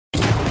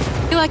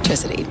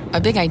Electricity,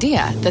 a big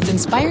idea that's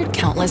inspired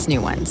countless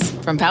new ones.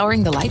 From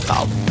powering the light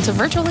bulb to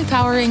virtually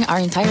powering our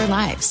entire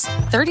lives.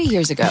 30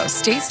 years ago,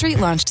 State Street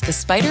launched the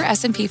SPDR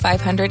S&P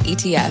 500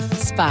 ETF,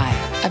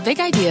 SPY. A big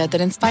idea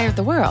that inspired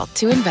the world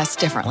to invest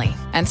differently.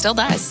 And still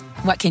does.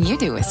 What can you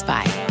do with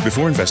SPY?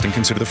 Before investing,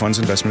 consider the fund's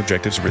investment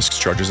objectives, risks,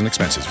 charges, and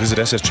expenses. Visit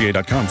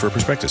ssga.com for a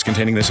prospectus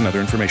containing this and other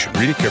information.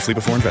 Read it carefully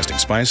before investing.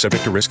 SPY is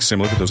subject to risks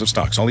similar to those of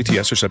stocks. All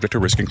ETFs are subject to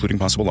risk, including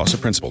possible loss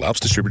of principal. Alps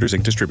Distributors,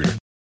 Inc. Distributor.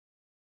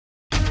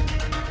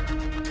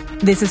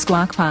 This is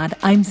Squawk Pod.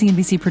 I'm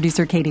CNBC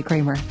producer Katie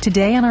Kramer.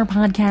 Today on our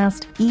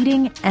podcast,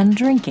 eating and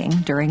drinking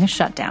during a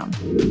shutdown.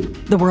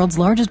 The world's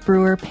largest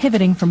brewer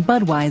pivoting from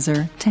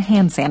Budweiser to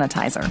hand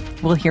sanitizer.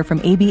 We'll hear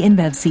from AB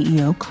InBev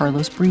CEO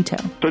Carlos Brito.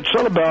 So it's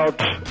all about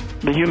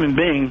the human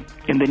being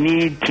and the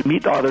need to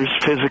meet others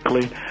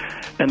physically,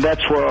 and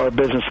that's where our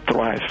business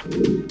thrives.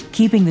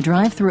 Keeping the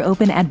drive-thru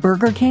open at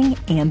Burger King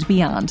and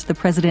beyond. The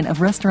president of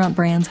Restaurant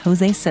Brands,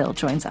 Jose Sill,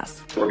 joins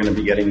us. We're going to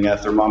be getting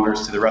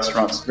thermometers to the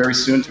restaurants very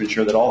soon to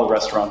ensure that all the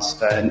restaurants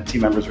and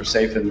team members are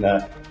safe and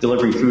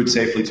delivering food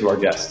safely to our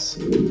guests.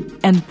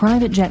 And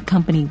private jet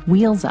company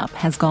Wheels Up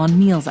has gone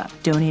meals up,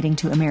 donating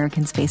to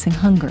Americans facing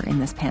hunger in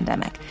this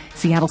pandemic.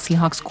 Seattle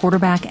Seahawks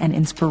quarterback and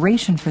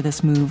inspiration for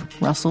this move,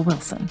 Russell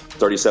Wilson.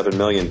 37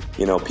 million,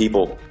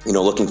 people,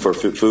 looking for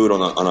food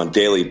on a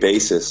daily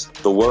basis.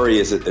 The worry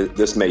is that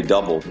this may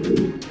double.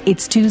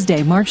 It's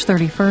Tuesday, March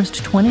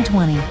 31st,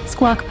 2020.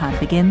 Squawk Pod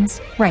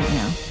begins right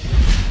now.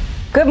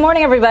 Good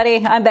morning,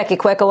 everybody. I'm Becky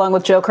Quick, along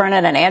with Joe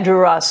Kernan and Andrew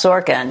Ross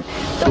Sorkin.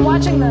 So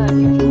watching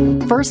the...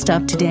 First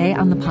up today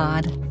on the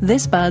pod,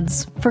 this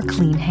buds for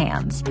clean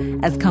hands.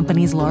 As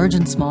companies large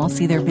and small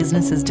see their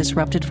businesses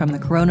disrupted from the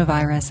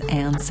coronavirus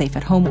and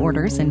safe-at-home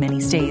orders in many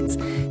states,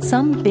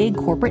 some big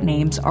corporate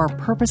names are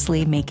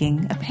purposely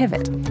making a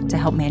pivot to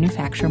help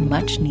manufacture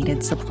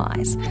much-needed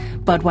supplies.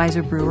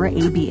 Budweiser brewer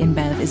AB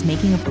InBev is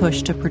making a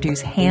push to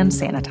produce hand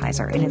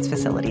sanitizer in its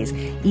facilities,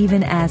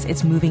 even as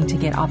it's moving to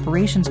get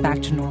operations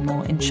back to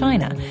normal in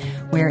China,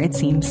 where it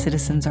seems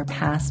citizens are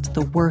past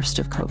the worst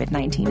of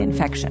COVID-19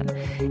 infection.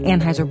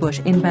 Anheuser-Busch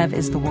InBev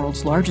is the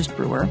world's largest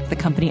brewer. The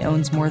company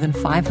owns more than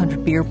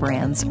 500 beer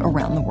brands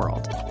around the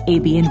world.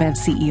 AB InBev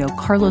CEO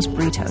Carlos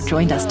Brito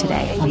joined us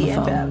today on the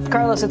phone.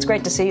 Carlos, it's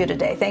great to see you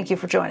today. Thank you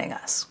for joining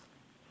us.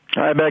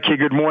 Hi, Becky.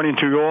 Good morning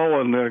to you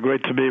all, and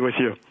great to be with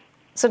you.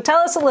 So tell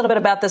us a little bit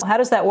about this. How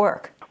does that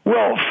work?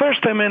 Well,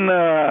 first, Becky,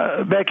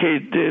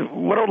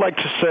 what I'd like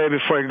to say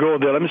before I go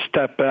there, let me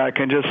step back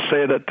and just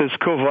say that this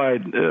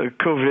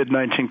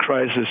COVID-19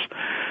 crisis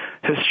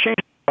has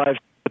changed our lives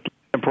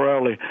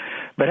temporarily,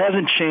 but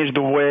hasn't changed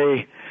the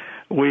way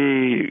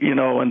we,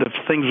 and the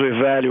things we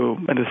value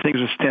and the things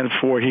we stand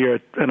for here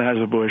at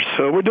Anheuser-Busch.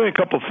 So we're doing a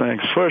couple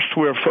things. First,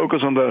 we're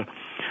focused on the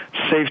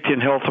safety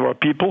and health of our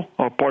people,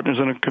 our partners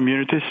in our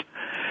communities.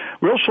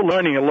 We're also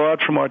learning a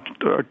lot from our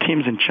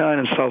teams in China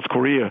and South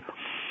Korea.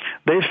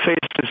 They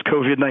faced this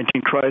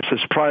COVID-19 crisis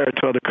prior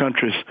to other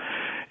countries,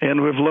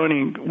 and we've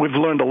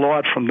learned a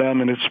lot from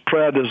them, and it's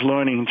spread as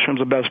learning in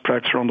terms of best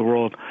practice around the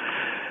world.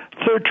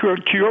 Third,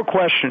 to your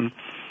question,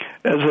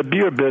 as a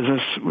beer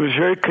business, we're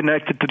very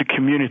connected to the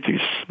communities.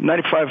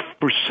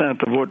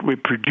 95% of what we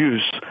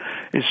produce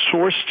is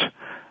sourced.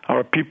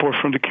 Our people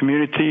are from the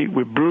community.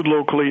 We brewed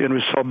locally, and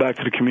we sell back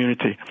to the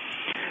community.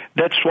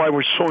 That's why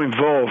we're so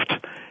involved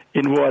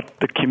in what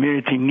the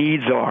community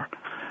needs are.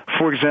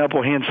 For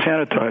example, hand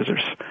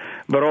sanitizers,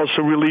 but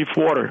also relief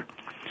water,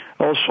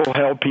 also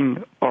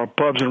helping our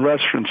pubs and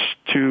restaurants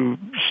to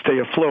stay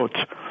afloat,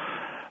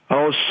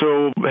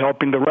 also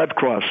helping the Red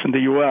Cross in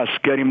the U.S.,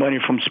 getting money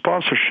from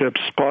sponsorships,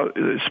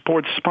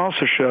 sports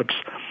sponsorships,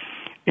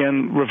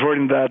 and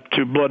reverting that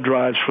to blood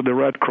drives for the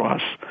Red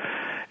Cross.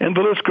 And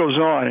the list goes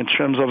on in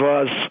terms of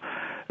us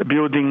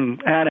building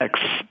annex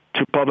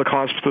to public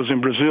hospitals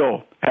in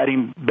Brazil,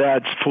 adding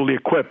beds fully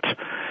equipped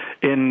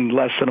in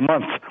less than a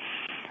month.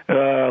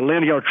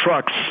 Lending our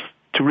trucks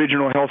to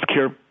regional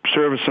healthcare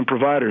service and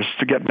providers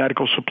to get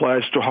medical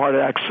supplies to hard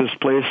access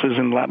places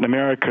in Latin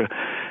America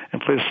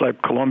and places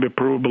like Colombia,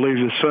 Peru,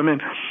 Bolivia. So,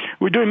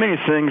 we're doing many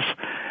things,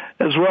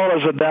 as well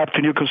as adapt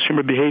to new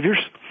consumer behaviors.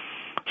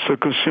 So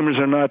consumers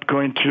are not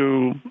going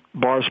to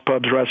bars,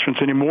 pubs,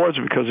 restaurants anymore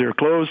because they're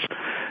closed,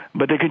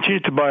 but they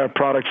continue to buy our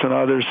products and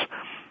others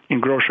in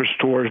grocery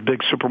stores, big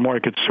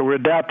supermarkets. So we're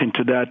adapting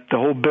to that, the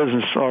whole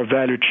business, our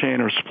value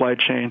chain, our supply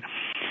chain,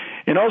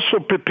 and also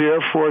prepare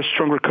for a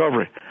strong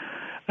recovery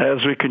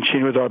as we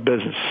continue with our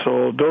business.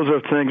 So those are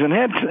things. And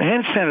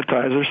hand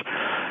sanitizers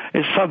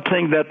is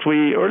something that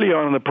we, early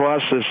on in the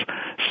process,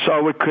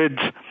 saw we could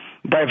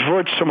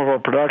divert some of our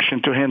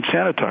production to hand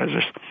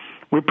sanitizers.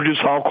 We produce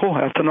alcohol,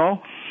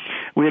 ethanol.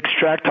 We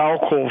extract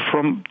alcohol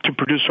to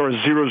produce our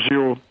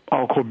 0.0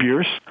 alcohol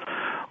beers.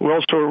 We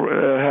also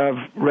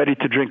have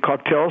ready-to-drink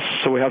cocktails,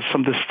 so we have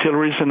some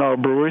distilleries in our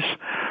breweries,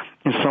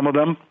 in some of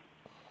them.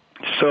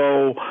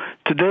 So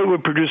today we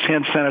produce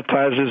hand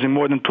sanitizers in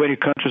more than 20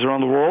 countries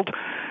around the world,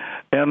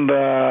 and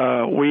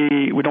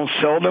we don't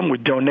sell them. We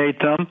donate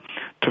them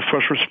to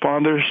first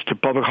responders, to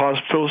public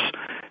hospitals,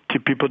 to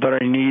people that are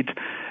in need.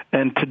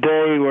 And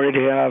today we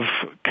already have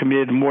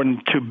committed more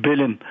than 2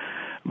 billion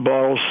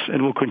bottles,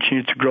 and we'll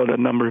continue to grow that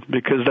number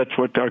because that's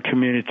what our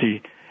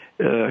communities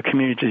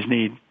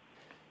need.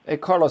 Hey,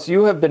 Carlos,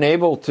 you have been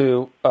able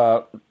to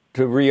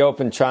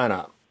reopen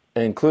China,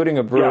 including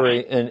a brewery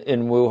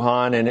in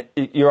Wuhan,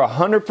 and you're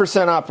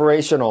 100%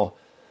 operational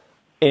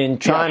in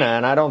China,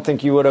 and I don't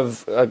think you would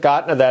have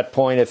gotten to that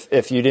point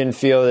if you didn't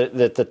feel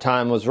that the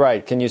time was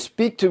right. Can you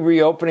speak to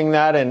reopening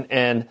that,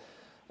 and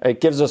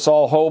it gives us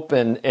all hope,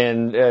 and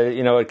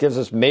it gives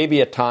us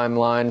maybe a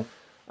timeline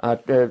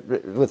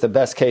with the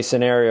best case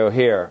scenario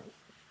here?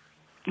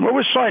 What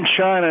we saw in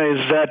China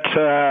is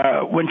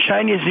that when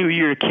Chinese New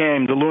Year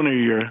came, the lunar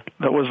year,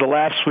 that was the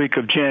last week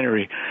of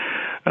January,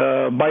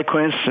 by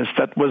coincidence,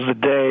 that was the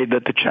day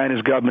that the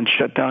Chinese government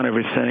shut down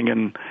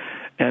everything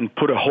and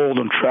put a hold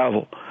on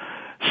travel.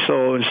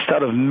 So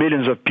instead of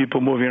millions of people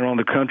moving around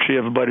the country,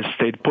 everybody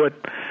stayed put.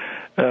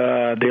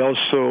 They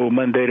also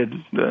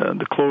mandated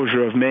the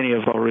closure of many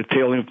of our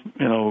retail,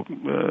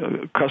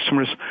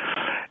 customers.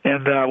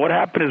 And what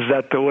happened is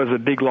that there was a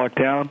big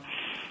lockdown,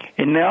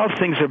 and now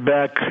things are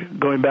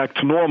going back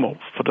to normal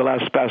for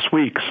the past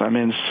weeks. I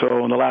mean,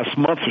 so in the last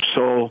month or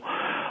so,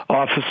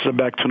 offices are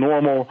back to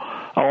normal.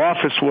 Our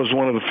office was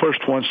one of the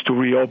first ones to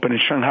reopen in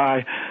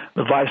Shanghai.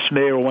 The vice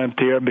mayor went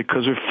there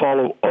because we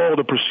follow all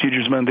the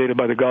procedures mandated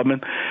by the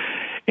government.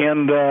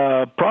 And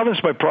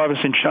province by province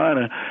in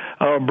China,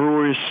 our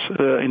breweries,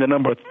 in the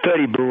number of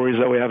 30 breweries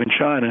that we have in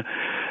China,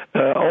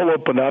 all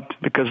open up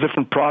because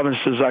different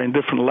provinces are in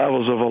different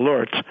levels of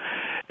alert.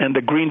 And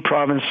the green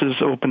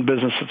provinces open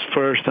businesses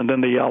first, and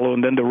then the yellow,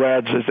 and then the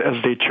reds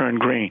as they turn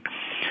green.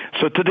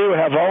 So today we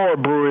have all our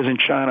breweries in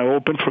China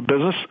open for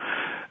business.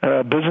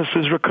 Business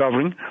is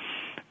recovering.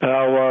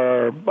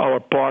 Our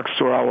parks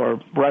or our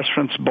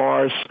restaurants,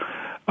 bars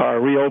are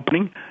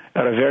reopening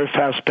at a very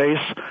fast pace.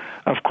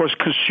 Of course,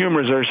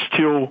 consumers are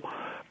still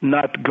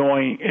not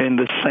going in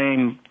the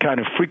same kind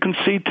of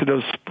frequency to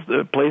those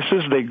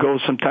places. They go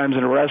sometimes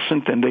in a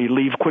restaurant and they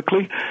leave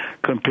quickly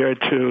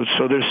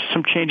so there's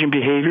some change in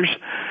behaviors.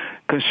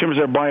 Consumers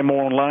are buying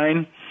more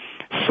online.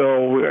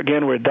 So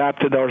again, we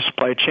adapted our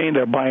supply chain.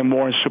 They're buying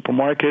more in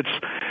supermarkets.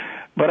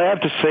 But I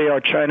have to say our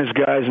Chinese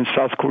guys and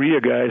South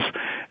Korea guys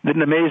did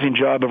an amazing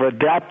job of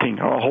adapting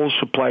our whole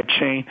supply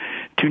chain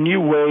to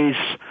new ways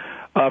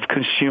of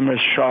consumers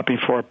shopping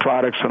for our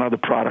products and other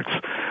products.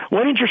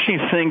 One interesting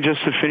thing,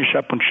 just to finish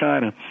up on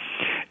China,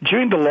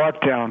 during the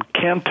lockdown,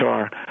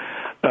 Kantar,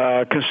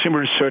 consumer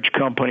research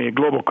company, a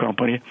global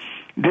company,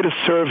 did a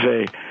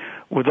survey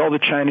with all the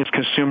Chinese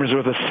consumers,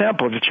 with a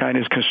sample of the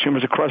Chinese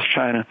consumers across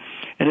China.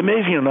 And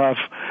amazing enough,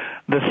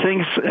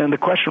 the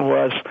question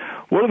was,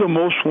 what are the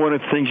most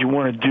wanted things you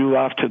want to do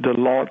after the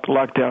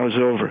lockdown is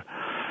over?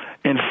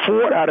 And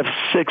 4 out of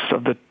 6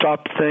 of the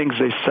top things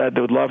they said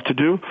they would love to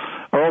do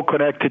are all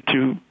connected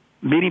to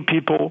meeting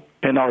people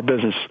in our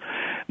business.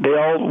 They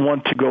all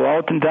want to go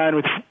out and dine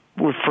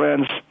with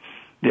friends.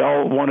 They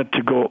all wanted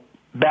to go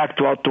back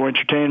to outdoor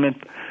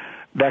entertainment,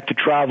 back to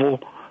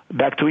travel,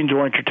 back to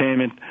indoor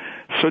entertainment.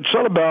 So it's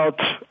all about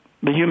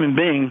the human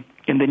being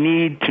and the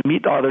need to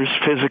meet others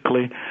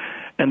physically,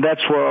 and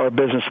that's where our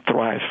business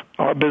thrives.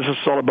 Our business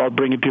is all about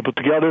bringing people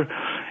together.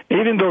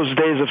 Even those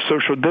days of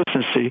social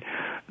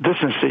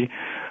distancing,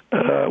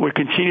 we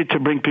continue to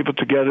bring people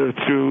together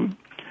through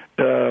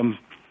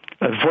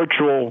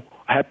virtual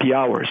happy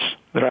hours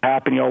that are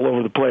happening all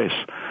over the place.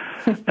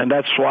 And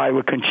that's why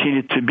we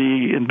continue to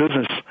be in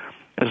business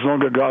as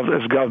long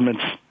as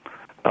governments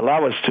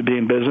allow us to be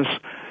in business,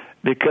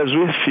 because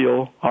we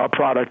feel our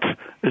product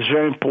is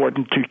very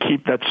important to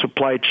keep that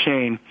supply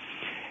chain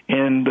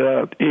in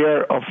the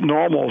air of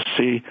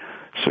normalcy,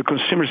 so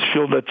consumers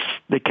feel that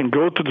they can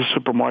go to the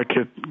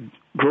supermarket,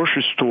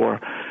 grocery store,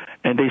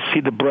 and they see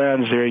the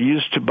brands they're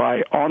used to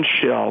buy on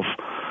shelf,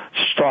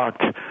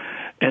 stocked,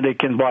 and they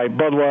can buy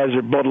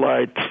Budweiser, Bud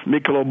Light,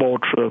 Michelob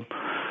Ultra,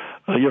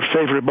 your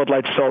favorite Bud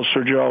Light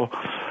Seltzer, Joe,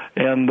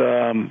 and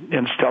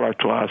Stella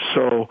Artois.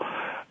 So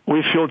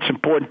we feel it's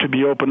important to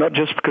be open, not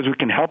just because we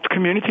can help the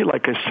community,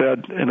 like I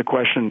said in the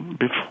question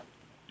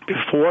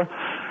before,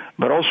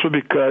 but also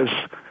because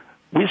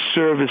we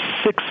service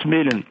 6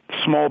 million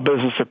small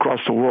businesses across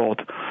the world,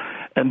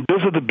 and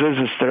those are the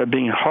businesses that are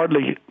being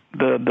hardly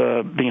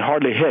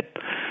hit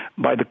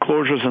by the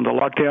closures and the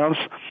lockdowns,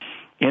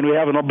 and we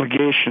have an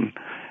obligation,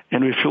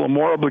 and we feel a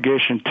moral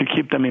obligation to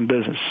keep them in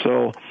business.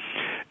 So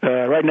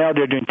right now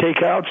they're doing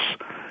takeouts,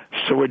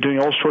 so we're doing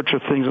all sorts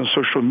of things on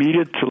social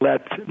media to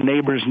let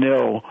neighbors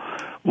know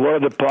what are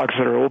the parks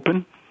that are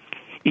open.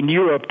 In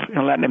Europe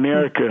and Latin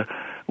America,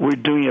 we're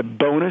doing a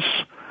bonus.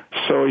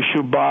 So if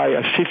you buy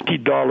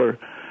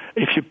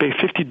if you pay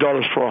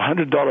 $50 for a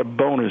 $100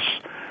 bonus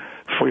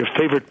for your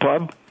favorite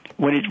pub,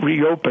 when it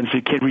reopens,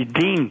 you can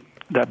redeem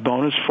that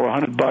bonus for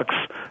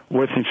 $100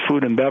 worth in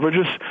food and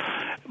beverages.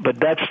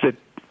 But that's the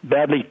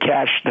badly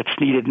cash that's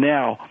needed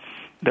now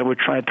that we're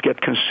trying to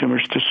get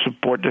consumers to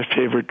support their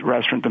favorite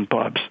restaurant and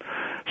pubs.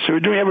 So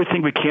we're doing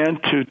everything we can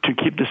to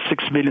keep the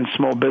 6 million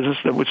small business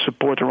that we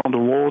support around the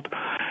world.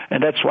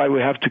 And that's why we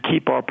have to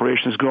keep our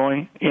operations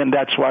going. And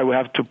that's why we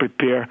have to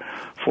prepare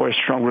for a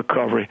strong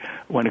recovery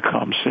when it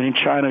comes. And in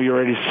China, you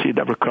already see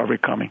that recovery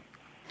coming.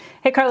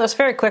 Hey, Carlos,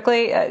 very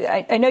quickly,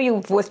 I know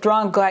you've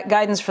withdrawn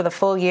guidance for the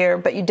full year,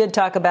 but you did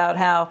talk about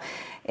how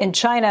in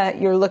China,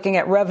 you're looking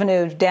at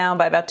revenue down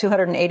by about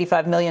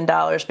 $285 million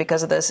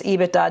because of this,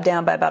 EBITDA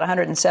down by about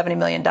 $170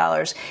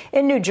 million.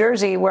 In New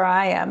Jersey, where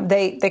I am,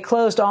 they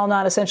closed all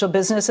non-essential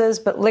businesses,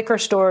 but liquor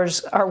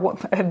stores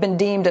have been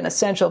deemed an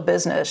essential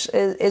business.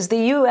 Is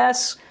the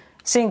U.S.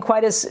 seeing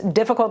quite as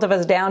difficult of a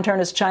downturn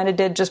as China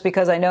did? Just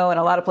because I know in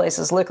a lot of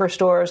places, liquor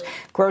stores,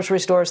 grocery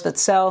stores that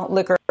sell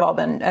liquor have all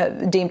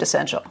been deemed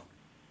essential.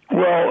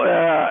 Well,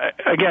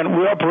 again,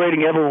 we're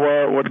operating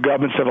everywhere where the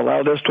governments have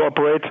allowed us to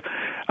operate.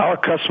 Our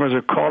customers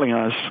are calling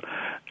us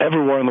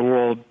everywhere in the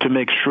world to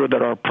make sure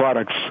that our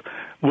products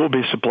will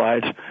be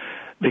supplied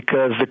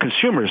because the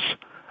consumers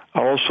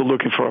are also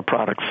looking for our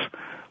products.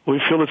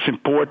 We feel it's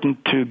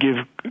important to give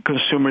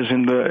consumers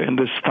in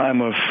this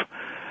time of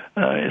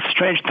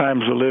strange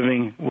times we're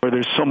living where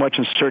there's so much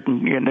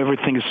uncertainty and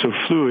everything is so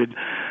fluid.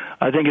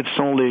 I think it's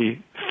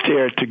only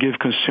fair to give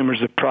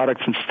consumers the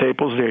products and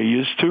staples they're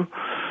used to.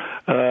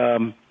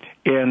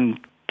 And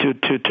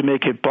to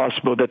make it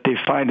possible that they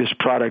find these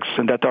products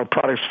and that our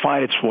products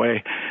find its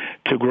way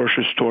to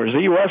grocery stores.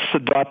 The U.S.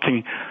 is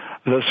adopting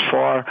thus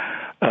far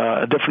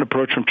a different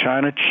approach from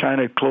China.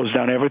 China closed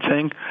down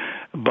everything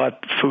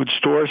but food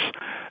stores.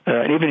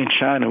 And even in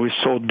China, we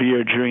sold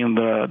beer during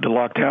the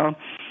lockdown.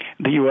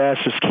 The U.S.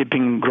 is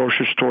keeping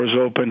grocery stores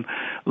open,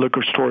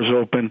 liquor stores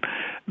open,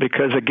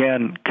 because,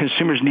 again,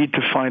 consumers need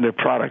to find their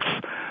products.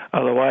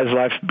 Otherwise,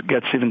 life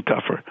gets even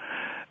tougher.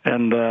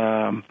 And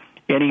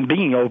in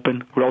being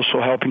open, we're also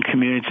helping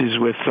communities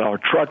with our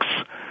trucks,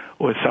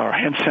 with our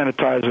hand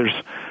sanitizers,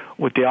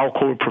 with the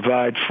alcohol we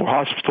provide for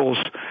hospitals,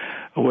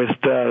 with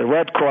the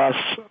Red Cross,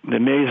 the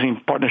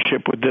amazing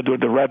partnership we did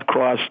with the Red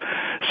Cross.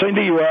 So in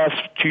the U.S.,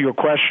 to your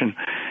question,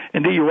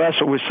 in the U.S.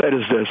 what we said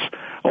is this: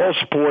 all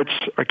sports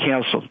are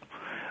canceled.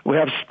 We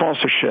have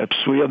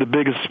sponsorships. We are the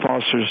biggest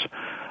sponsors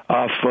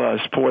of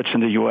sports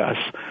in the U.S.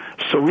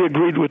 So we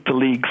agreed with the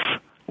leagues,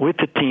 with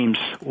the teams,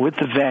 with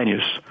the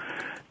venues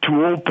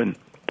to open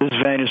these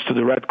venues to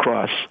the Red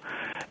Cross.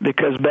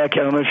 Because back,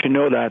 I don't know if you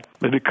know that,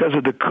 but because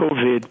of the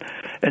COVID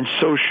and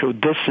social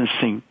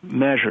distancing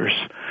measures,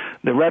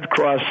 the Red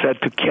Cross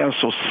had to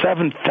cancel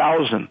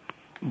 7,000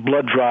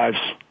 blood drives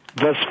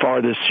thus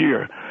far this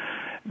year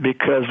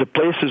because the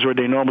places where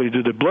they normally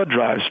do the blood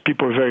drives,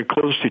 people are very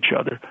close to each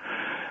other.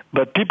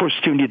 But people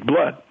still need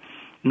blood,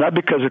 not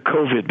because of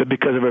COVID, but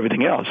because of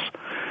everything else.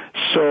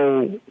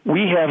 So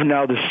we have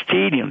now the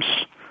stadiums,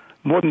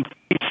 more than 3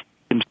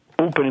 stadiums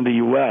open in the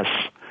U.S.,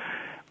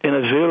 and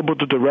available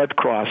to the Red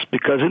Cross,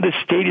 because in the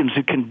stadiums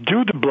you can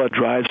do the blood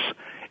drives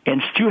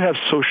and still have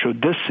social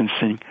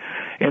distancing.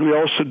 And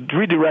we're also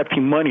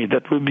redirecting money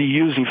that we'll be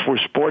using for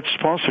sports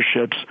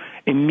sponsorships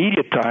in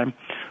media time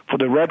for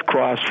the Red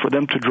Cross, for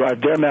them to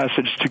drive their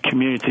message to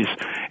communities.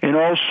 And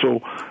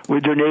also, we're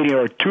donating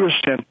our tour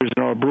centers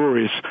and our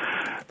breweries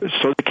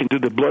so they can do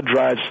the blood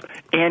drives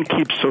and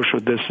keep social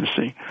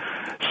distancing.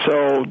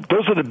 So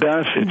those are the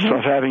benefits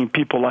of having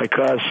people like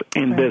us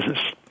in business.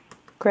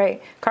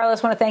 Great.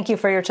 Carlos, I want to thank you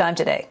for your time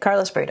today.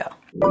 Carlos Brito.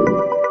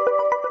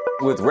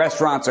 With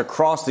restaurants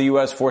across the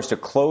U.S. forced to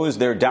close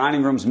their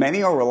dining rooms,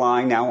 many are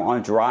relying now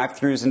on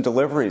drive-thrus and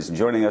deliveries. And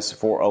joining us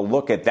for a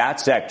look at that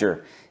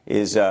sector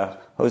is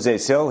Jose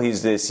Cil.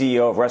 He's the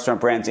CEO of Restaurant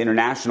Brands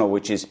International,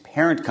 which is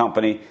parent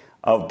company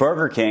of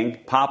Burger King,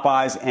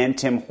 Popeyes, and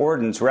Tim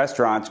Hortons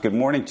restaurants. Good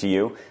morning to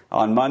you.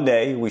 On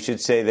Monday, we should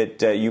say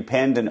that you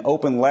penned an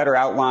open letter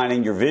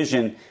outlining your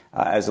vision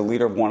as a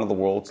leader of one of the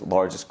world's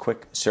largest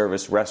quick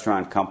service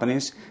restaurant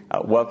companies.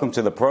 Welcome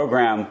to the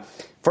program.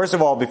 First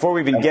of all, before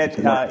we even get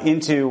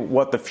into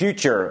what the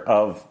future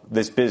of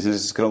this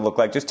business is going to look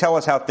like, just tell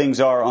us how things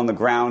are on the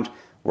ground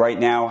right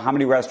now. How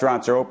many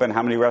restaurants are open?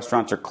 How many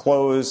restaurants are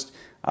closed?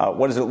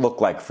 What does it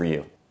look like for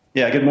you?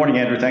 Yeah, good morning,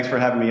 Andrew. Thanks for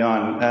having me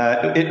on.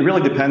 It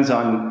really depends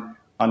on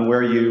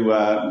where you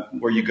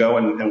go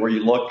and where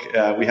you look.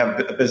 We have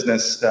a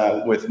business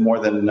with more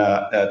than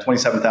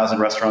 27,000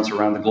 restaurants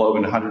around the globe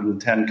in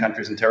 110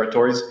 countries and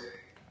territories.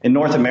 In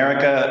North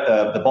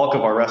America, the bulk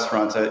of our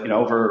restaurants,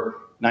 over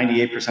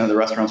 98% of the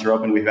restaurants are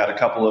open. We've had a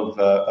couple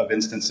of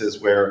instances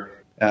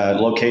where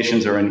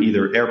locations are in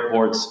either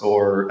airports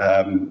or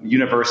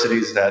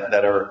universities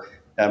that are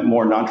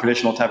more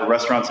non-traditional type of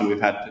restaurants, and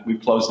we've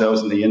closed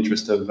those in the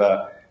interest of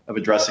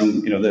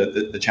addressing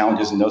the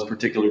challenges in those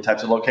particular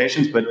types of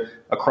locations. But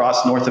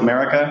across North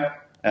America,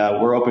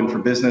 we're open for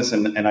business,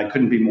 and I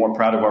couldn't be more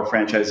proud of our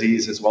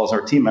franchisees as well as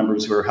our team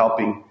members who are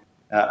helping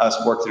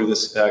us work through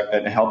this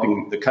and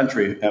helping the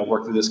country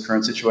work through this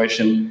current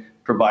situation,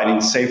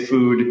 providing safe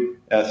food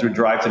through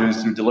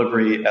drive-thrus, through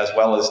delivery, as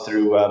well as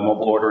through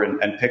mobile order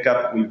and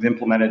pickup. We've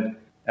implemented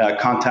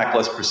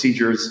contactless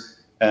procedures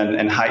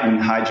and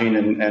heightened hygiene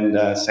and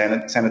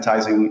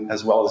sanitizing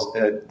as well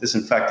as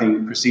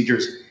disinfecting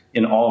procedures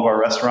in all of our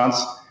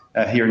restaurants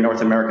here in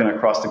North America and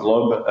across the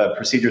globe,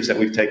 procedures that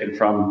we've taken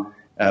from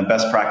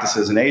best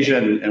practices in Asia.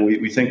 And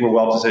we think we're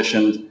well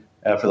positioned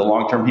for the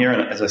long term here.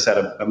 And as I said,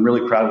 I'm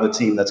really proud of the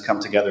team that's come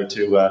together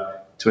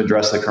to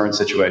address the current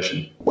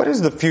situation. What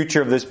does the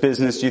future of this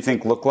business, do you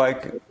think, look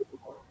like?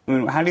 I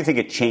mean, how do you think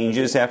it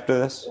changes after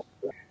this?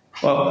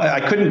 Well,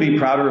 I couldn't be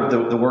prouder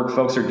of the work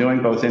folks are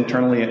doing, both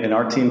internally in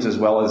our teams as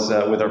well as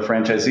with our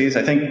franchisees.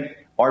 I think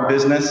our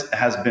business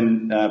has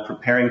been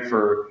preparing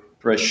for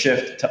a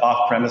shift to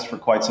off-premise for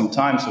quite some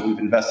time. So we've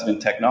invested in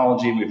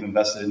technology, we've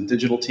invested in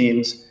digital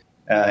teams,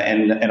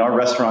 and our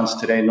restaurants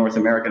today in North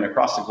America and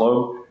across the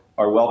globe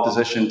are well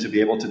positioned to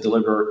be able to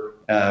deliver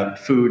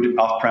food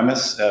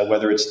off-premise,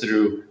 whether it's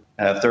through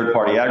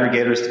third-party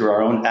aggregators, through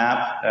our own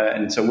app.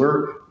 And so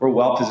we're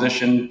well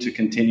positioned to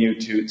continue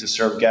to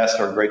serve guests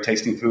or great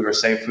tasting food or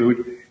safe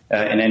food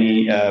in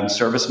any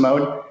service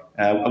mode.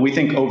 We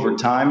think over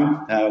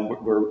time,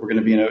 we're going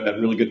to be in a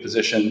really good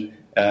position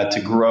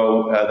to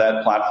grow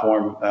that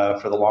platform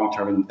for the long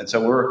term. And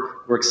so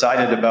we're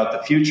excited about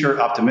the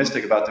future,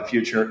 optimistic about the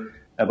future,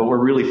 but we're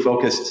really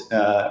focused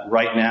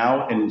right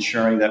now in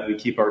ensuring that we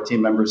keep our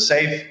team members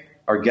safe,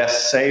 our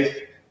guests safe,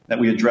 that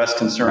we address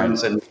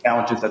concerns and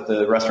challenges that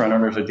the restaurant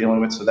owners are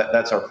dealing with. So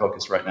that's our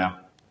focus right now.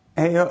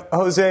 Hey,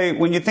 Jose,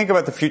 when you think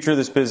about the future of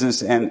this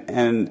business,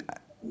 and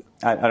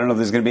I don't know if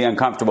this is going to be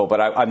uncomfortable, but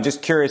I'm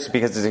just curious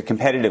because it's a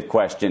competitive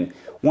question.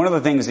 One of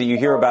the things that you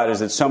hear about is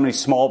that so many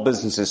small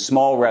businesses,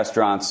 small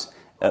restaurants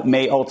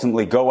may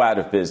ultimately go out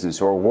of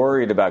business or are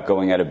worried about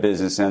going out of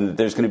business, and that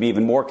there's going to be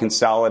even more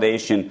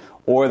consolidation,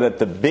 or that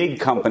the big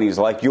companies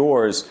like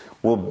yours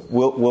will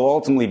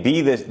ultimately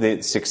be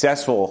the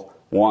successful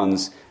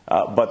ones,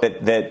 but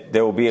that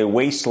there will be a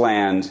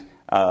wasteland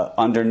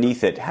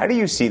underneath it. How do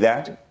you see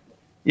that?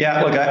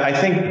 Yeah, look, I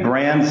think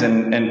brands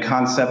and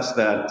concepts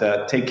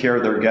that take care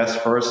of their guests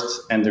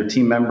first and their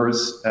team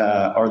members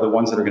are the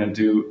ones that are going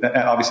to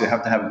obviously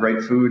have to have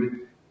great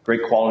food,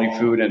 great quality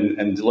food,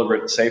 and deliver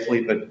it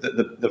safely. But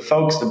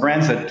the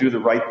brands that do the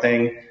right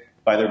thing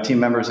by their team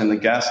members and the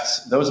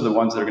guests, those are the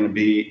ones that are going to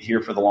be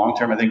here for the long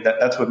term. I think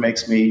that's what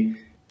makes me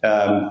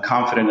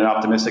confident and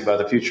optimistic about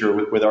the future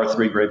with our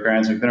three great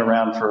brands. We've been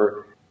around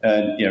for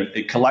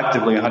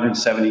collectively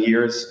 170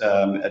 years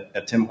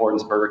at Tim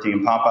Hortons, Burger King,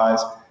 and Popeyes.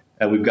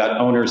 We've got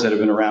owners that have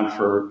been around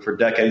for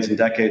decades and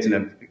decades,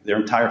 and their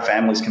entire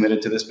families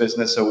committed to this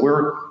business. So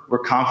we're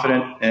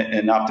confident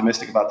and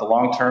optimistic about the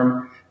long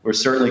term. We're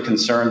certainly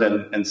concerned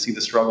and see the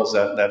struggles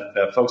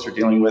that folks are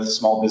dealing with,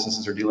 small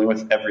businesses are dealing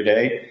with every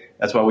day.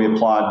 That's why we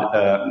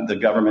applaud the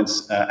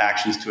government's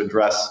actions to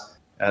address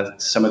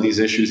some of these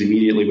issues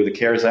immediately with the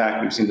CARES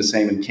Act. We've seen the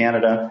same in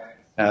Canada.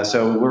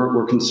 So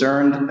we're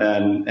concerned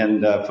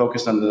and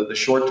focused on the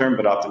short term,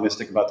 but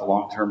optimistic about the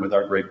long term with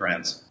our great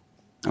brands.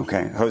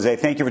 Okay. Jose,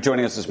 thank you for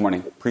joining us this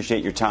morning.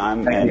 Appreciate your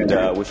time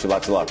and wish you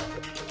lots of luck.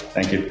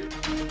 Thank you.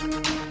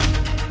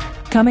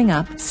 Coming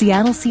up,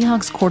 Seattle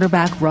Seahawks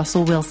quarterback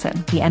Russell Wilson.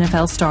 The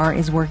NFL star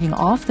is working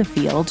off the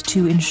field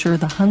to ensure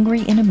the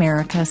hungry in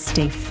America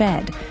stay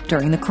fed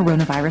during the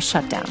coronavirus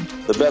shutdown.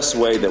 The best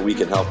way that we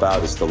can help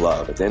out is to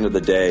love. At the end of the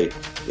day,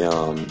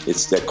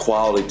 it's that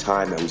quality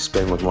time that we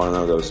spend with one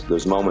another,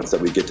 those moments that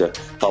we get to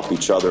help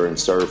each other and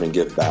serve and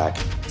give back.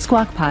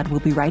 Squawk Pod will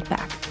be right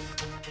back.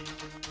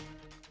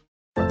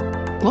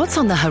 What's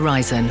on the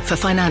horizon for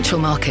financial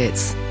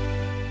markets?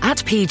 At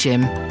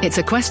PGIM, it's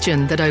a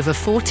question that over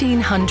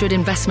 1,400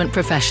 investment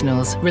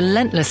professionals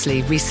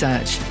relentlessly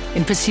research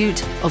in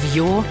pursuit of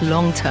your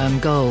long-term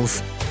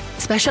goals.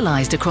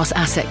 Specialized across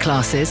asset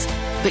classes,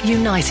 but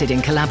united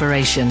in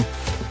collaboration,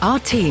 our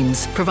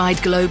teams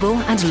provide global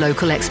and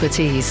local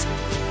expertise.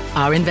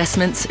 Our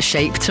investments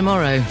shape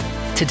tomorrow,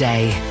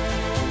 today.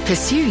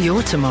 Pursue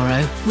your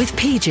tomorrow with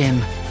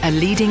PGIM, a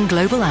leading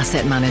global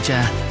asset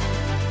manager.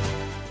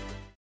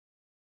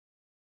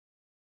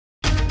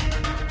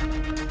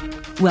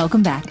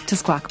 Welcome back to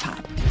Squawk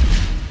Pod.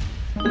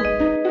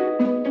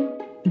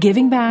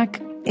 Giving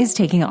back is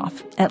taking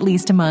off, at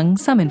least among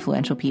some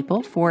influential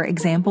people. For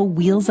example,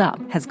 Wheels Up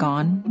has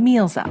gone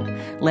Meals Up.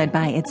 Led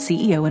by its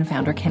CEO and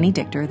founder Kenny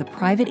Dichter, the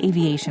private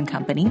aviation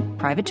company,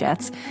 Private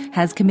Jets,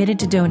 has committed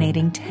to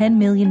donating 10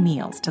 million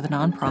meals to the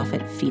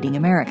nonprofit Feeding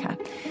America.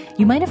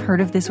 You might have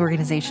heard of this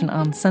organization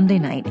on Sunday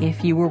night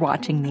if you were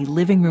watching the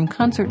Living Room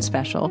concert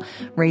special,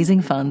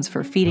 raising funds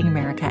for Feeding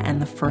America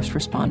and the First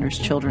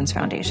Responders Children's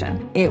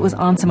Foundation. It was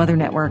on some other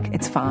network.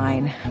 It's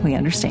fine. We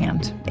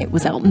understand. It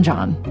was Elton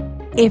John.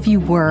 If you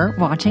were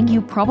watching,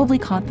 you probably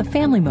caught the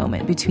family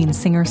moment between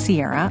singer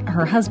Ciara,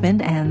 her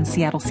husband, and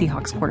Seattle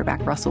Seahawks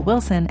quarterback Russell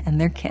Wilson and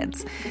their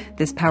kids.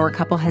 This power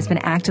couple has been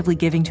actively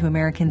giving to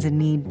Americans in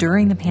need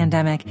during the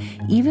pandemic,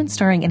 even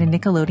starring in a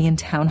Nickelodeon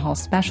town hall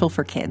special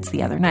for kids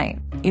the other night.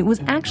 It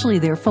was actually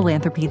their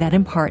philanthropy that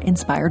in part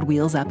inspired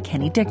Wheels Up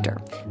Kenny Dichter.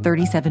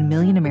 37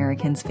 million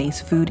Americans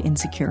face food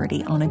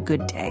insecurity on a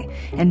good day,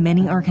 and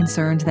many are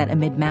concerned that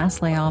amid mass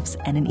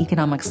layoffs and an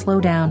economic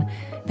slowdown,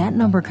 that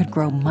number could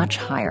grow much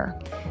higher.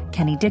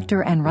 Kenny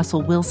Dichter and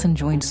Russell Wilson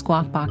joined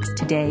Squawk Box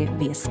today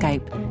via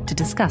Skype to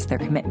discuss their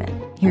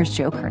commitment. Here's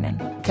Joe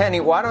Kernan. Kenny,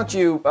 why don't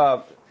you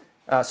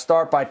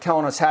start by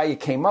telling us how you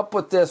came up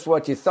with this,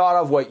 what you thought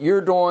of, what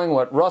you're doing,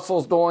 what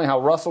Russell's doing, how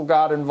Russell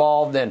got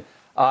involved, and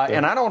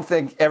I don't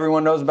think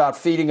everyone knows about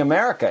Feeding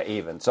America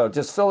even. So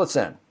just fill us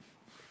in.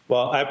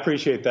 Well, I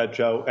appreciate that,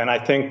 Joe. And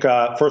I think,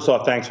 first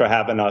off, thanks for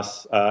having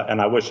us.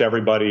 And I wish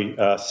everybody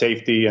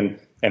safety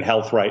and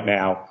health right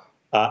now.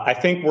 I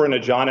think we're in a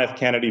John F.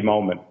 Kennedy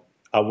moment.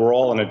 We're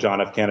all in a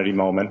John F. Kennedy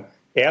moment.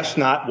 Ask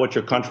not what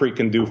your country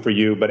can do for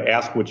you, but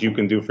ask what you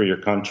can do for your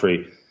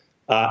country.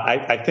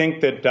 I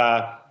think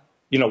that,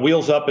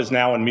 Wheels Up is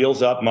now in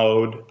Meals Up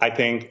mode. I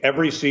think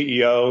every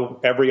CEO,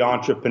 every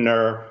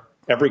entrepreneur,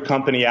 every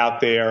company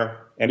out there,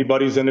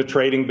 anybody who's in the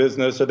trading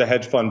business or the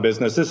hedge fund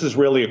business, this is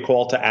really a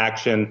call to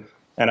action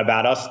and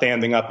about us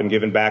standing up and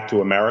giving back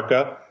to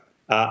America.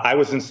 I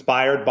was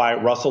inspired by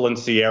Russell and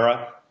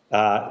Sierra.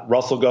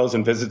 Russell goes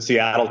and visits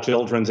Seattle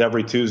Children's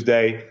every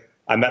Tuesday.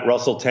 I met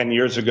Russell 10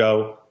 years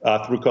ago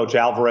through Coach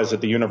Alvarez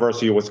at the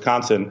University of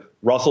Wisconsin.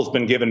 Russell's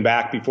been giving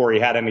back before he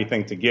had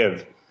anything to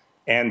give.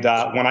 And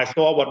when I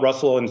saw what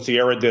Russell and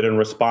Sierra did in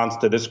response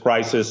to this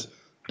crisis,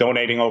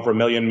 donating over 1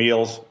 million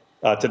meals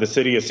to the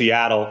city of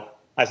Seattle,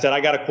 I said,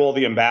 I got to call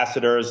the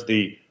ambassadors,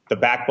 the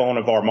backbone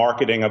of our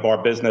marketing, of our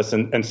business,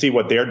 and see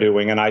what they're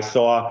doing. And I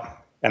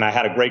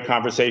had a great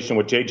conversation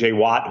with J.J.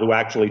 Watt, who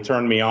actually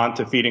turned me on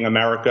to Feeding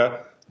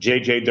America.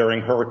 J.J.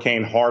 during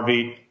Hurricane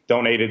Harvey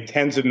donated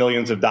tens of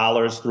millions of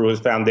dollars through his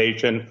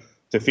foundation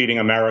to Feeding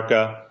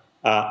America.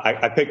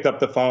 I picked up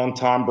the phone,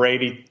 Tom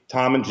Brady,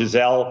 Tom and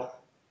Giselle,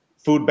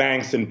 food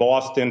banks in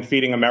Boston,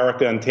 Feeding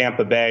America in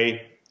Tampa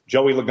Bay,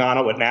 Joey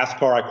Logano at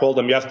NASCAR. I called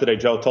him yesterday,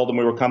 Joe, told him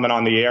we were coming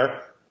on the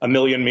air. 1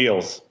 million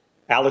meals.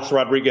 Alex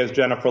Rodriguez,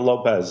 Jennifer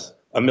Lopez,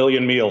 1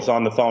 million meals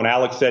on the phone.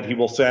 Alex said he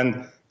will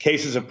send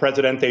cases of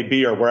Presidente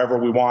beer wherever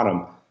we want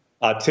them.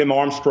 Tim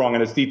Armstrong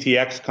and his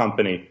DTX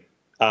company,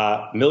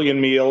 1 million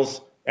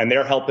meals. And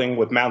they're helping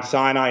with Mount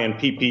Sinai and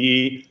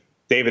PPE,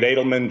 David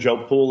Edelman,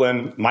 Joe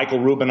Poulin, Michael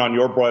Rubin on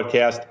your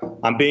broadcast.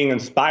 I'm being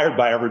inspired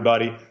by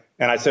everybody.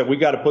 And I said, we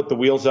got to put the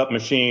Wheels Up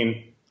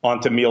machine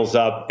onto Meals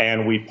Up.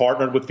 And we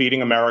partnered with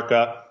Feeding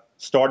America,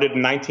 started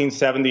in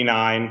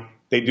 1979.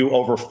 They do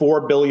over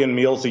 4 billion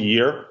meals a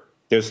year.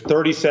 There's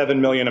 37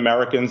 million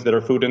Americans that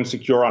are food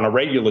insecure on a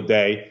regular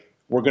day.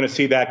 We're going to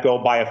see that go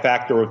by a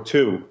factor of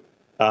 2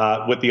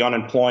 with the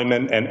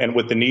unemployment and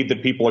with the need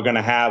that people are going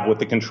to have with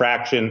the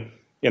contraction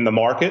in the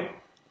market.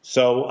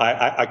 So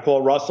I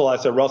called Russell. I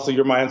said, Russell,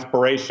 you're my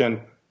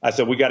inspiration. I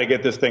said, we got to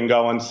get this thing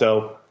going.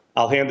 So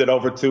I'll hand it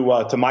over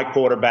to my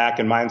quarterback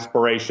and my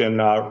inspiration,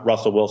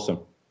 Russell Wilson.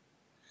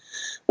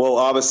 Well,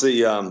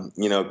 obviously,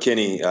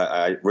 Kenny,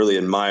 I really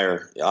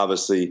admire,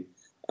 obviously,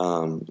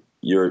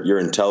 your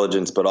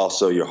intelligence, but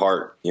also your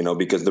heart,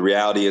 because the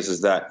reality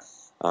is that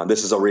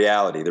this is a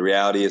reality. The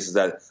reality is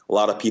that a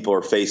lot of people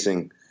are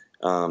facing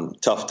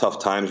tough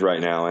times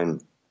right now,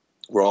 and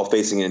we're all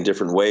facing it in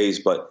different ways.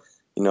 But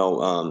there's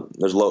going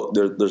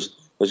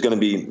to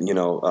be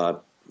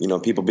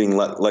people being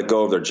let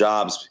go of their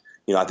jobs.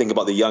 I think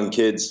about the young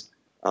kids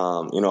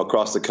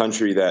across the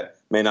country that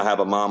may not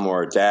have a mom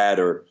or a dad,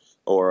 or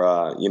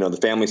the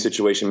family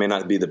situation may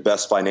not be the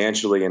best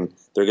financially, and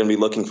they're going to be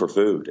looking for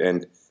food.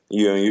 And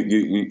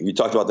you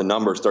talked about the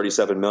numbers,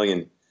 37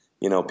 million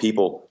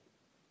people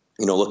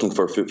looking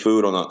for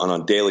food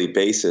on a daily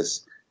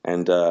basis.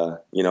 And the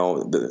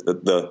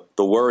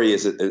worry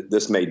is that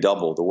this may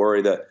double. The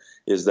worry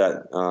is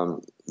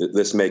that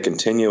this may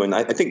continue. And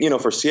I think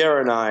for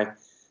Sierra and I,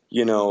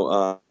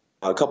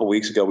 a couple of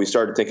weeks ago, we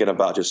started thinking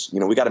about just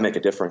we got to make a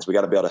difference. We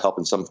got to be able to help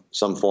in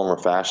some form or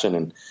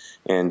fashion.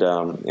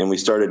 And we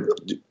started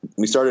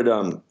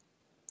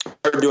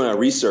doing our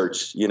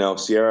research.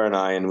 Sierra and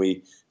I, and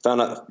we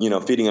found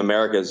out Feeding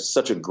America is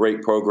such a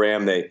great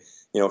program. They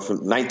from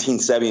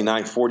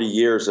 1979, 40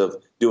 years of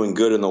doing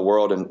good in the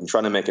world and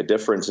trying to make a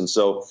difference. And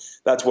so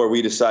that's where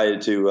we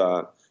decided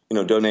to,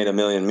 donate 1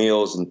 million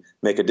meals and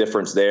make a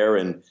difference there.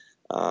 And,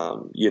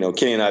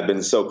 Kenny and I have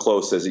been so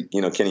close, as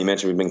Kenny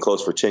mentioned, we've been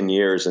close for 10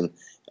 years. And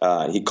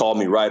he called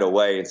me right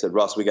away and said,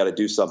 Russ, we got to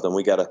do something.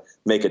 We got to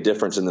make a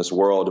difference in this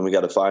world, and we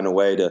got to find a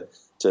way to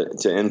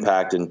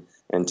impact and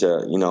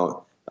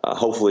to,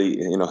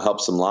 hopefully,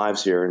 help some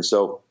lives here. And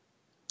so,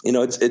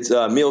 it's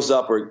Meals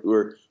Up.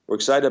 We're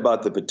excited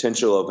about the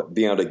potential of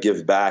being able to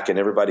give back and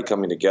everybody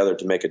coming together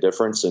to make a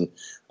difference. And,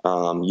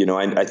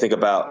 I think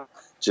about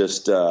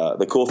just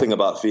the cool thing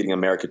about Feeding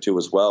America, too,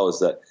 as well, is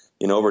that,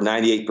 over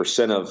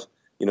 98% of,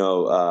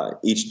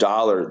 each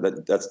dollar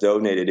that's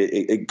donated,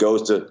 it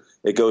goes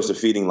to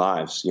feeding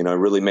lives. It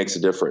really makes a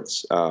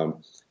difference.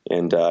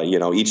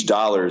 Each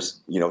dollar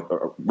is,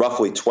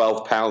 roughly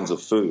 12 pounds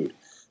of food.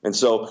 And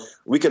so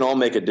we can all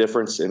make a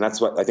difference. And that's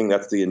what I think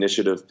that's the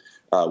initiative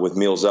with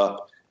Meals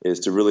Up, is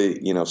to really,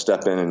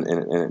 step in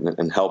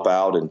and help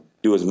out and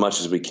do as much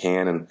as we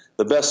can. And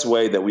the best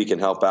way that we can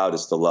help out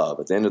is to love.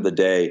 At the end of the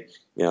day,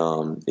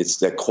 it's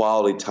that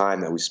quality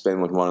time that we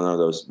spend with one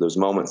another, those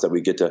moments that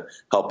we get to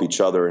help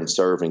each other and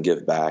serve and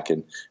give back.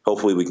 And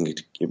hopefully we can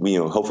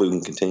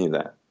continue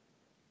that.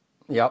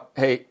 Yep.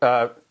 Hey,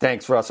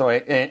 thanks, Russell.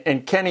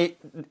 And Kenny,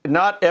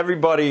 not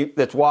everybody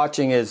that's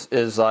watching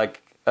is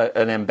like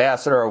an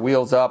ambassador or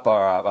Wheels Up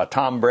or a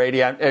Tom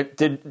Brady.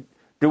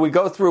 Do we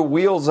go through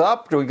Wheels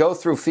Up? Do we go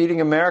through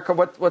Feeding America?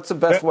 What's the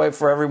best way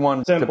for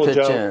everyone Simple, to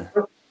pitch Joe. in?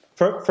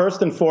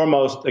 First and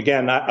foremost,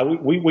 again,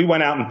 we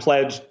went out and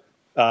pledged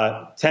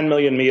 10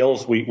 million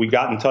meals. We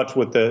got in touch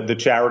with the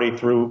charity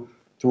through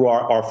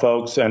our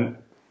folks, and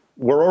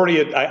we're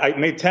already I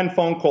made 10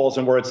 phone calls,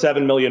 and we're at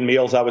 7 million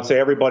meals. I would say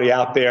everybody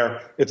out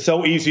there, it's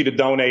so easy to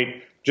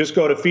donate. Just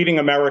go to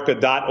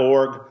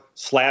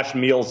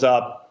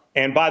feedingamerica.org/mealsup.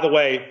 And by the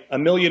way,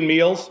 1 million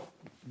meals,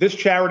 this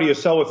charity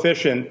is so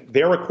efficient.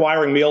 They're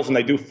acquiring meals, and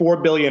they do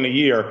 $4 billion a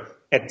year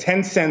at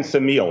 10 cents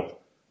a meal.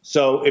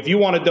 So if you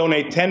want to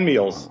donate 10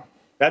 meals,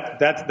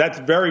 that's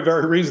very,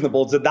 very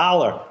reasonable. It's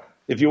 $1.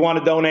 If you want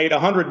to donate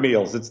 100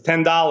 meals, it's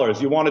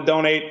 $10. You want to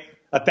donate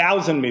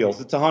 1,000 meals,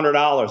 it's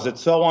 $100.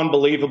 It's so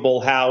unbelievable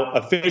how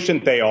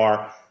efficient they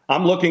are.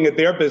 I'm looking at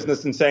their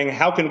business and saying,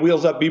 how can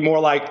Wheels Up be more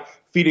like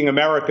Feeding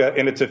America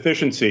in its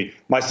efficiency?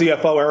 My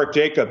CFO, Eric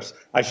Jacobs,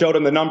 I showed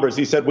him the numbers.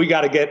 He said, we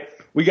got to get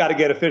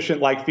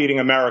efficient like Feeding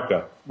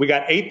America. We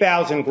got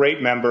 8,000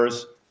 great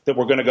members that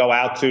we're going to go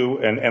out to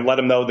and let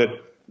them know that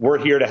we're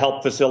here to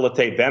help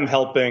facilitate them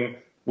helping.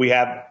 We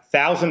have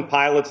 1,000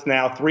 pilots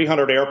now,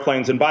 300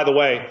 airplanes. And by the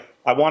way,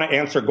 I want to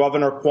answer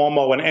Governor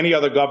Cuomo and any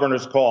other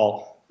governor's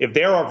call. If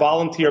there are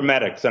volunteer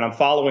medics, and I'm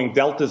following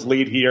Delta's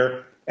lead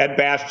here, Ed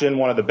Bastian,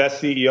 one of the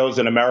best CEOs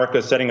in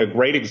America, setting a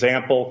great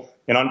example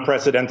in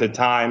unprecedented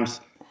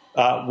times,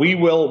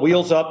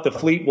 Wheels Up, the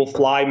fleet will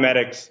fly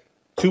medics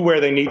to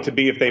where they need to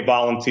be if they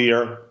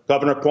volunteer.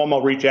 Governor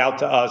Cuomo, reach out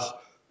to us.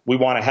 We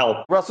want to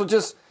help. Russell,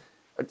 just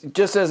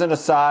as an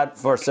aside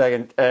for a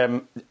second,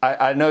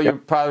 I know you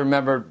probably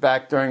remember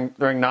back during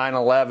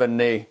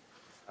 9/11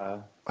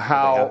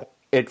 how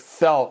it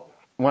felt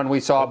when we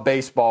saw a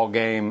baseball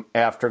game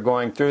after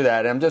going through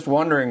that. I'm just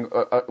wondering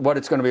what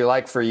it's going to be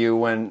like for you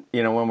when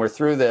we're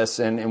through this,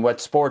 and what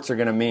sports are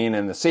going to mean,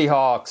 and the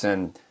Seahawks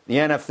and the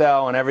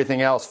NFL and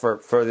everything else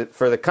for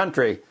the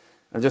country.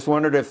 I just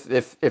wondered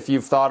if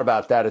you've thought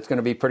about that. It's going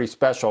to be pretty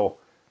special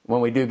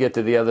when we do get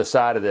to the other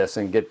side of this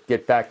and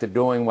get back to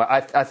doing what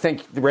I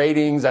think the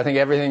ratings. I think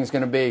everything's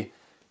going to be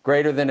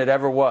greater than it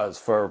ever was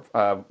for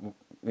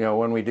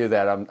when we do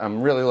that.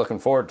 I'm really looking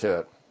forward to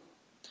it.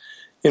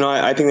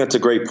 I think that's a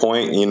great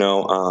point.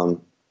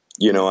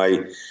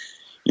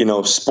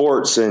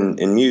 Sports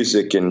and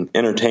music and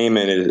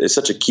entertainment is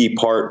such a key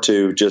part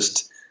to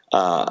just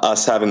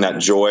us having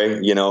that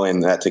joy,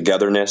 and that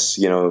togetherness.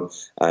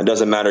 It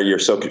doesn't matter your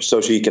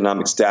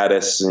socioeconomic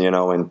status,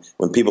 and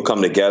when people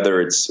come together,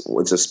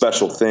 it's a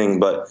special thing.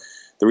 But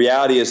the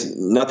reality is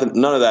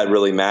none of that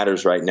really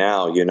matters right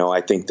now.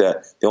 I think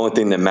that the only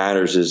thing that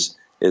matters is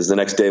the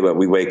next day when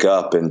we wake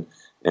up and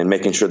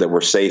making sure that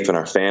we're safe and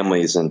our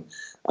families and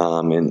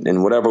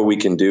whatever we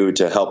can do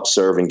to help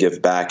serve and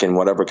give back in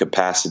whatever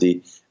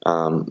capacity,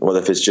 whether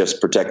if it's just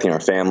protecting our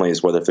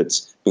families, whether if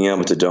it's being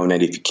able to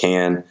donate if you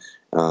can,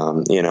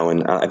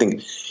 and I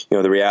think,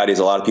 the reality is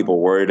a lot of people are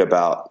worried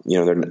about,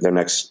 their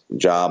next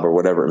job or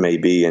whatever it may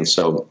be. And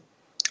so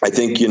I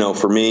think,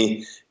 for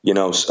me,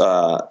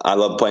 I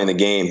love playing the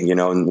game,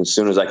 and as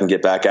soon as I can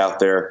get back out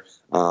there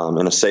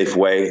in a safe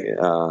way,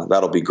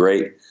 that'll be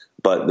great.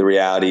 But the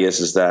reality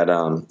is that,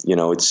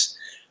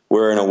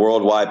 we're in a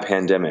worldwide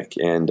pandemic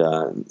and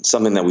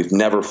something that we've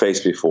never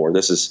faced before.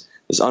 This is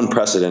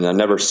unprecedented. I've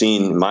never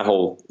seen in my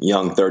whole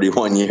young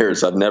 31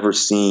 years, I've never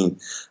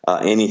seen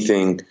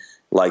anything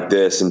like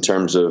this in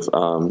terms of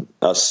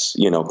us,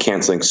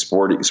 canceling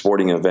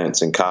sporting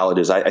events in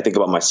colleges. I think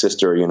about my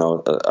sister,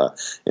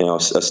 a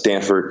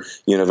Stanford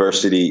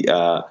University,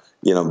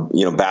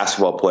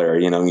 basketball player,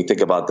 and you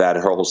think about that,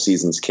 her whole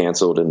season's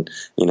canceled, and,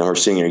 her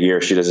senior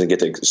year, she doesn't get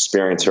to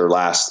experience her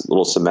last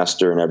little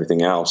semester and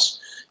everything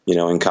else,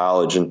 in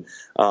college. And,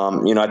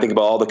 I think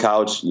about all the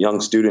college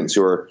young students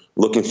who are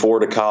looking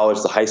forward to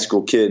college, the high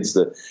school kids,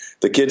 the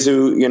kids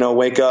who,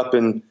 wake up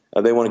and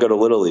they want to go to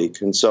Little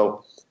League. And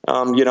so,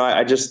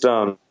 I just,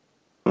 the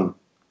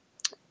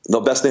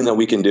best thing that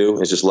we can do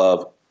is just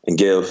love and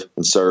give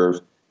and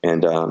serve.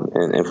 And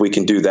if we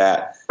can do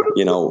that,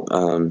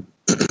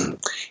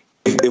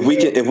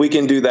 if we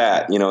can do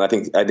that,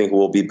 I think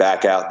we'll be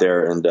back out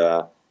there and,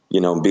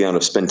 be able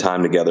to spend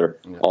time together,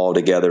 all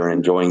together,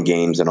 enjoying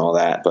games and all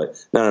that.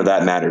 But none of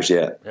that matters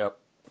yet. Yep.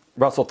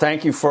 Russell,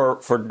 thank you for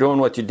doing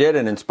what you did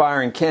and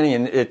inspiring Kenny.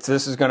 And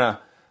this is going to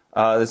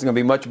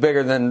be much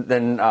bigger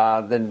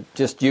than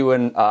just you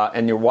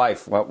and your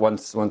wife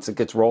once it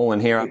gets rolling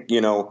here.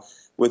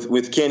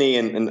 With Kenny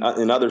and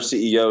other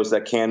CEOs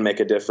that can make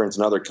a difference,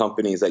 and other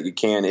companies that you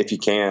can, if you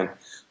can.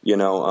 I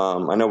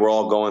know we're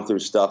all going through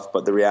stuff,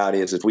 but the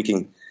reality is if we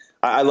can.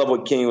 I love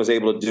what Kenny was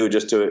able to do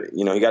just to,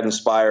 he got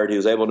inspired. He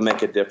was able to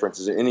make a difference.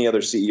 Is there any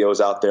other CEOs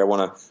out there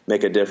want to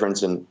make a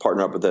difference and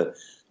partner up with the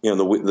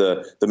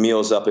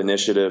Meals Up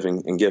initiative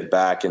and give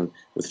back, and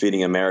with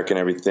Feeding America and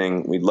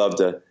everything? We'd love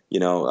to,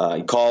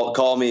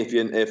 call me if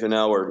you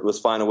know, or let's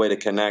find a way to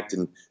connect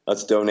and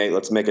let's donate.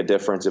 Let's make a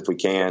difference if we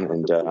can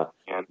and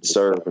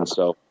serve. And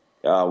so,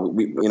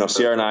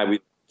 Sierra and I,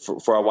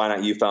 for our Why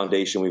Not You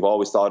Foundation, we've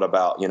always thought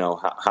about,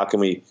 how can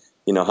we,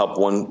 help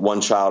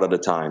one child at a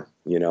time,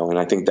 and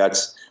I think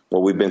that's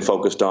what we've been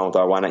focused on with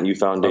our Why Not You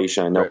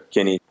Foundation. I know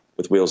Kenny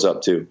with Wheels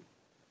Up too.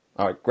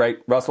 All right, great.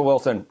 Russell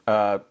Wilson,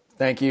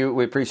 thank you.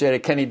 We appreciate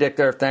it. Kenny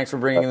Dichter, thanks for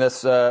bringing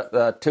this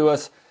to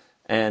us,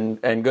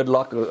 and good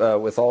luck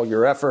with all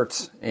your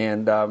efforts.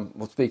 And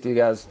we'll speak to you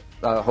guys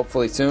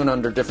hopefully soon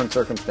under different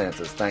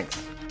circumstances.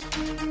 Thanks.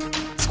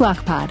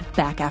 Squawk Pod,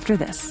 back after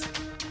this.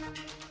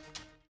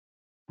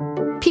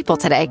 People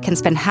today can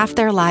spend half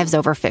their lives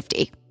over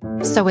 50.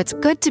 So it's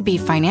good to be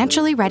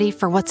financially ready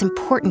for what's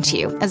important to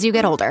you as you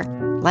get older,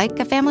 like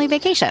a family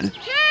vacation.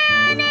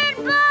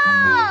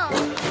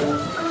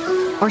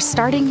 Or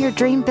starting your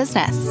dream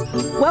business.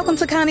 Welcome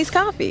to Connie's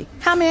Coffee.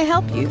 How may I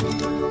help you?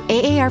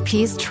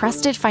 AARP's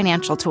trusted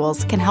financial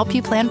tools can help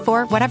you plan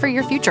for whatever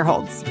your future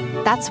holds.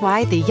 That's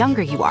why the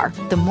younger you are,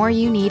 the more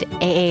you need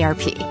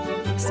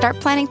AARP. Start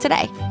planning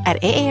today at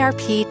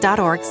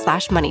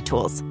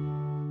aarp.org/moneytools.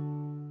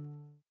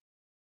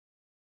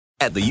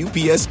 At the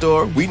UPS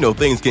Store, we know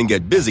things can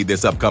get busy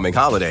this upcoming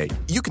holiday.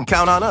 You can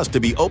count on us to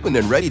be open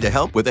and ready to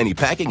help with any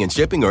packing and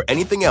shipping or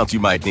anything else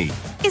you might need.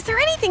 Is there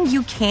anything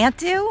you can't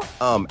do?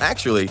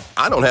 Actually,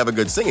 I don't have a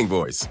good singing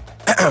voice.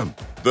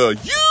 The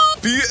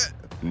UPS...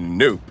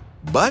 Nope.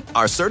 But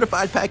our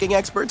certified packing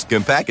experts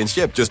can pack and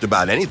ship just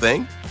about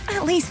anything.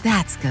 At least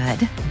that's good.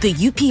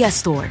 The UPS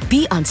Store.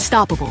 Be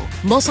unstoppable.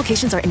 Most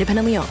locations are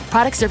independently owned.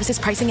 Product, services,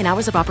 pricing, and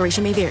hours of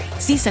operation may vary.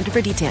 See Center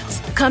for details.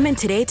 Come in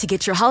today to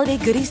get your holiday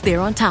goodies there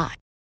on time.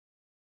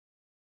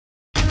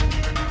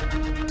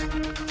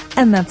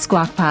 And that's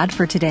Squawk Pod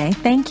for today.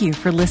 Thank you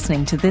for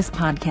listening to this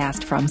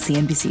podcast from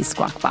CNBC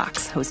Squawk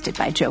Box, hosted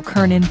by Joe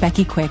Kernan,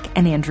 Becky Quick,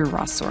 and Andrew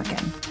Ross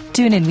Sorkin.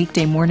 Tune in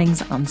weekday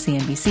mornings on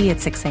CNBC at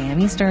 6 a.m.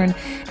 Eastern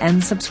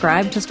and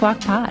subscribe to Squawk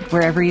Pod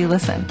wherever you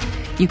listen.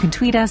 You can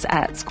tweet us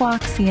at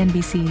Squawk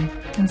CNBC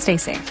and stay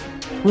safe.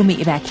 We'll meet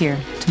you back here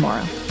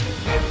tomorrow.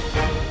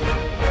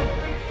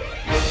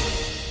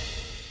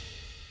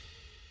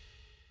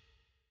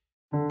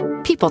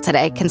 People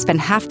today can spend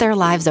half their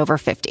lives over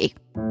 50.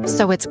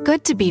 So it's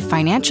good to be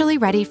financially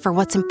ready for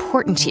what's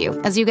important to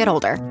you as you get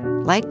older,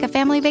 like a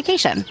family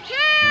vacation.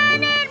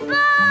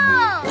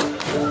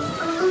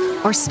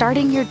 Or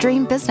starting your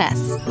dream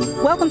business.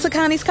 Welcome to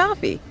Connie's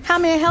Coffee. How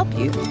may I help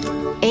you?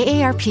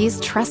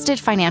 AARP's trusted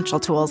financial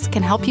tools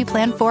can help you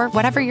plan for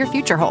whatever your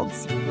future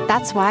holds.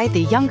 That's why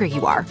the younger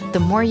you are, the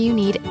more you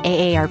need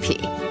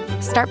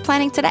AARP. Start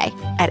planning today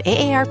at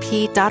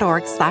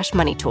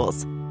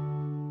aarp.org/moneytools.